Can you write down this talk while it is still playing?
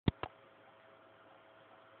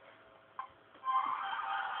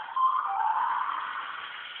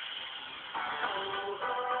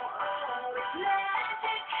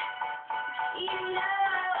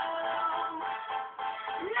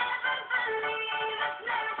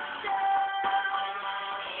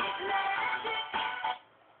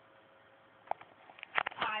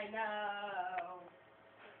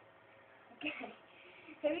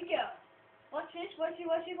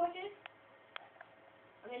Watch it.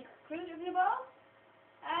 I'm going to cruise with the ball.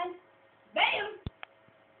 And bam!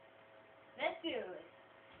 Let's do it.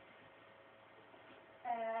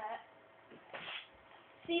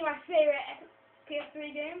 See my favorite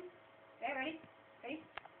PS3 game? Okay, ready?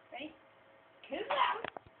 Cool down.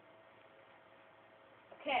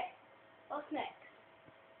 Okay, what's next?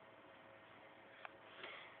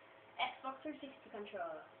 Xbox 360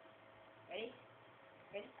 controller. Ready?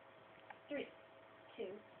 3, 2,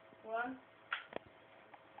 1.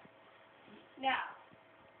 Now,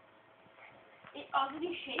 it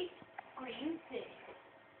oddly shaped green stick.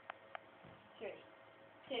 3,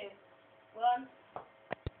 2, 1.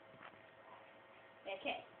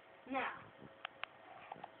 Okay, now,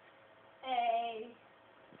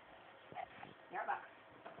 you're back.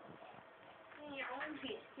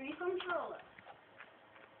 PS3 controller.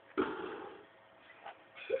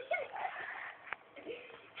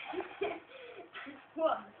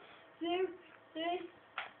 1, 2, 3,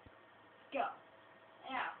 go.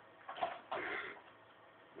 Now,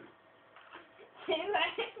 2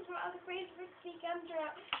 Xbox 360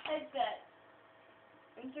 controller headset.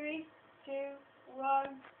 And 3, 2, 1.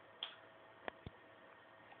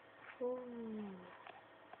 Ooh.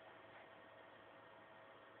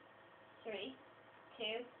 3,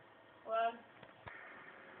 2, 1.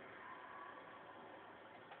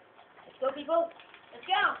 Let's go, people. Let's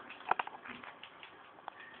go.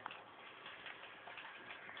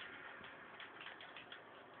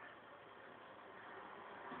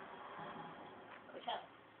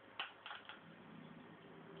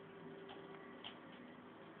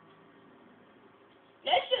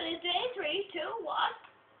 Let's do this in 3, 2, 1.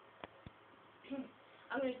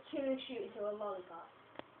 I'm going to shoot into a lollipop.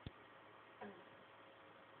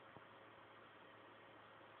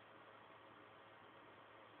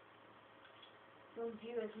 Some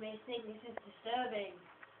viewers may think this is disturbing,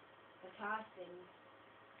 but I think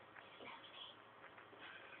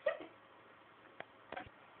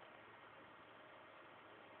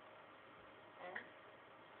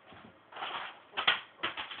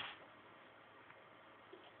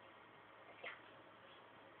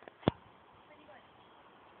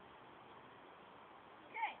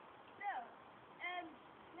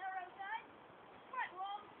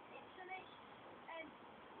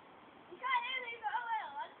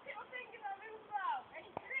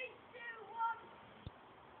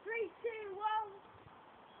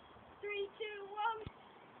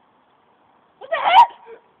what the heck?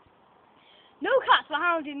 No cats were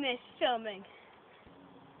hounding this filming.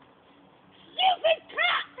 Stupid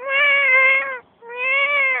cat!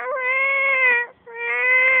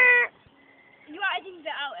 You editing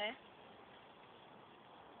that out, eh?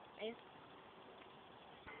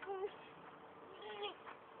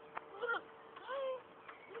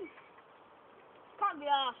 Can't be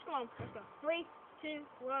arsed. Come on, let's go. 3, 2,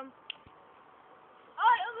 1.